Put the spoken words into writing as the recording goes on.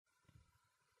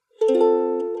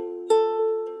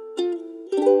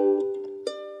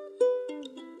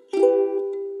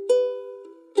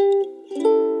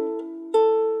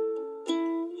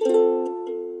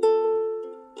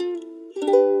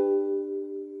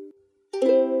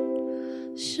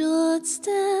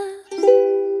footsteps,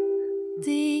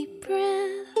 deep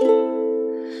breath,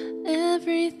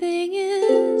 everything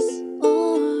is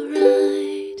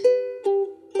alright.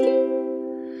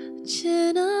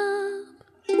 Chin up,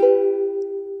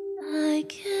 I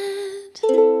can't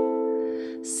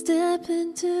step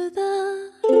into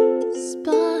the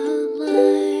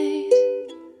spotlight.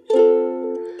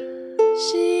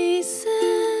 She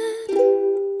said,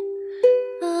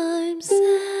 I'm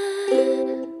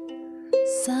sad,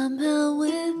 somehow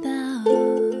without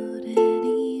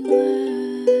any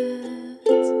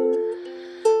words.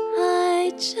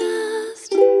 I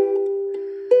just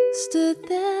stood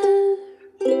there,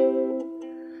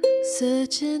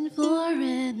 searching for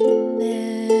an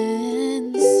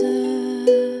answer.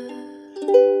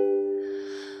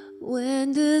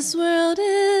 When this world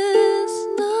is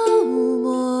no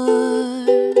more,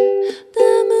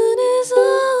 the moon is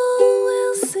all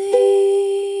we'll see.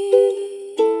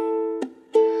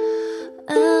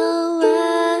 I'll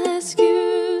ask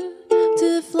you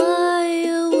to fly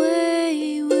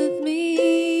away with me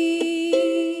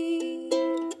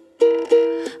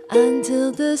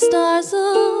until the stars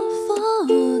all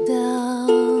fall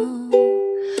down.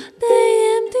 They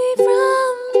empty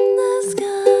from the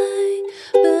sky,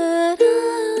 but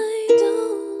I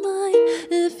don't mind.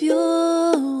 If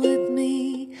you're with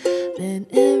me, then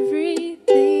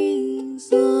everything's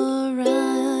alright.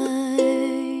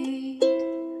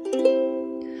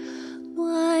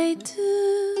 Why do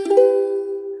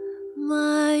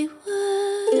my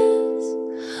words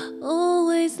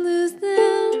always lose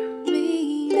their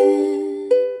meaning?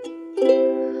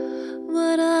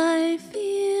 What I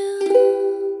feel,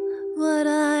 what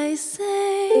I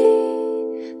say,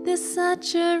 there's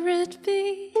such a rift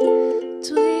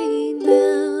between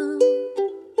them.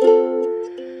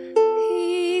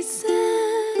 He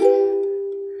said,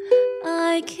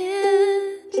 I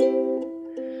can't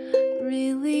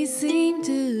really seem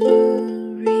to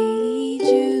read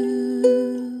you.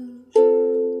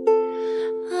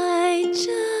 I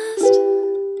just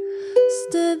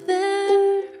stood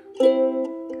there,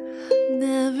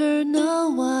 never know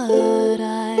what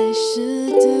I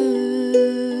should do.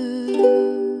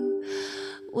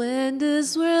 When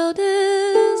this world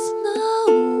is no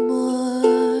more,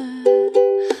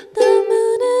 the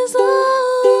moon is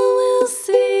all we'll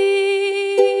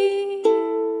see.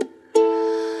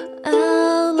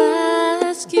 I'll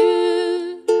ask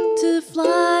you to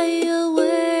fly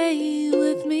away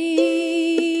with me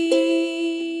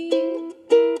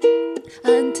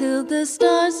until the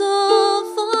stars all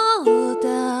fall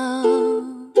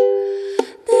down.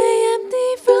 They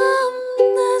empty from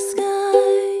the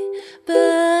sky,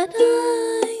 but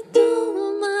I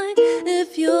don't mind.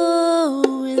 If you're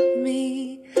with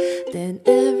me, then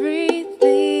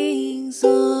everything's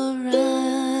alright.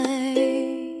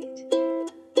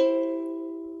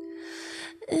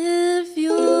 If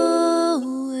you're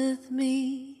with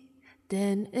me,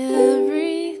 then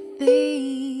everything's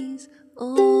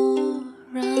alright.